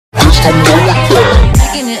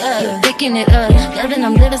picking it up. Girl, then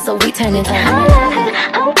I'm little, so we turn it up.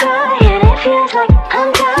 I'm dying, it feels like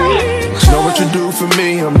I'm dying. Know what you do for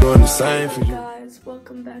me, I'm doing the same for you. Guys,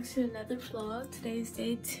 welcome back to another vlog. Today's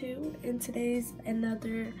day 2 and today's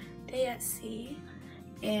another day at sea,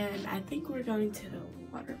 and I think we're going to the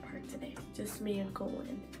water park today, just me and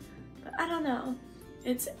Colin. But I don't know,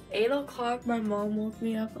 it's 8 o'clock. My mom woke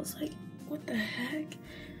me up. I was like, what the heck?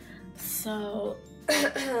 So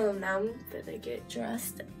now I'm gonna get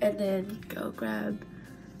dressed and then go grab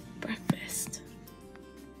breakfast.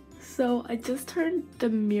 So I just turned the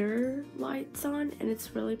mirror lights on and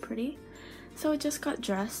it's really pretty. So I just got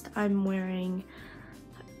dressed. I'm wearing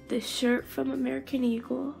this shirt from American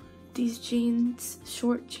Eagle, these jean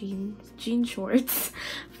shorts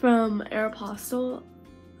from Aeropostale.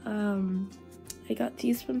 I got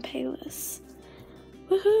these from Payless.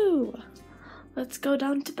 Woohoo! Let's go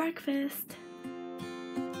down to breakfast.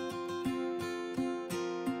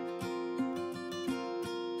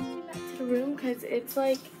 Back to the room because it's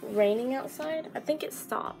like raining outside. I think it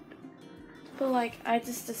stopped, but like I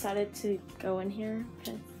just decided to go in here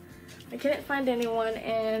because I couldn't find anyone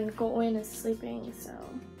and Colin is sleeping. So,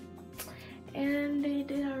 and they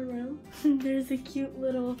did our room. There's a cute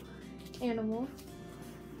little animal.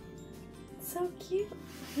 So cute.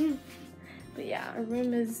 But yeah, our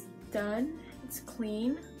room is done. It's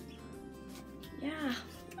clean. Yeah,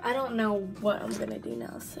 I don't know what I'm gonna do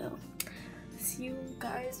now, so see you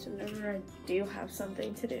guys whenever I do have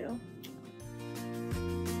something to do.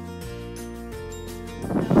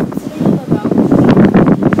 I'm sitting on the balcony,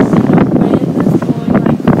 and the wind is blowing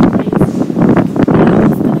like crazy. And I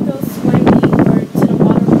was gonna go swimming or to the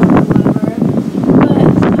water park or whatever, but I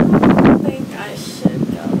don't think I should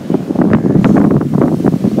go anymore.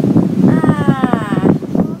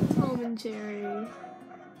 Tom and Jerry.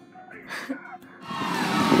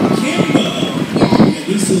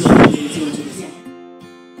 I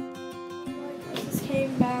just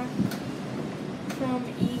came back from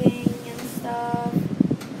eating and stuff,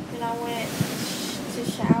 and I went to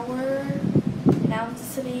shower, and now I'm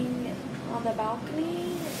just sitting on the balcony,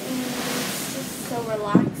 and it's just so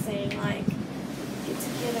relaxing, like,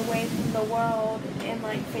 get away from the world and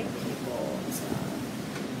like fake people and stuff.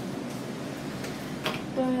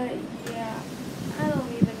 But yeah, I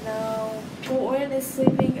don't even know. Gordon is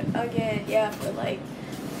sleeping again, yeah, for like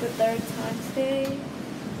the 3rd time today.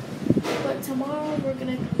 But tomorrow we're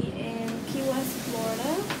gonna be in Key West,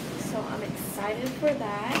 Florida, so I'm excited for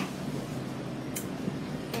that.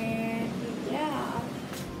 And yeah.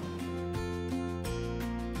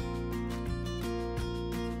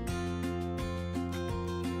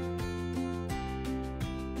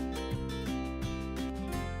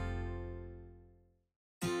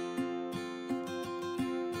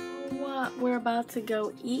 We're about to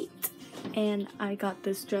go eat, and I got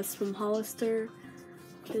this dress from Hollister,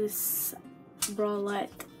 this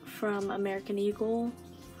bralette from American Eagle,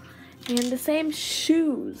 and the same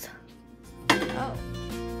shoes. Oh.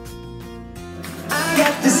 I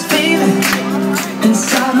got this feeling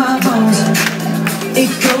inside my bones. It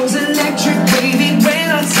goes electric, baby, when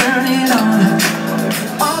I turn it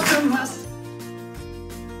on. All through my...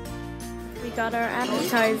 We got our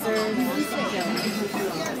appetizers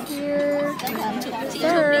here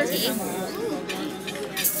first.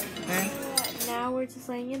 Now we're just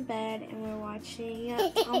laying in bed and we're watching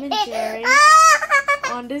Tom and Jerry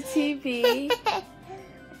on the TV.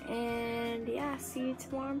 And yeah, see you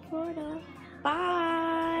tomorrow in Florida.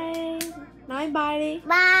 Bye. Night, bye.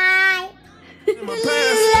 Bye. Love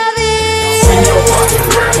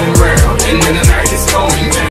it.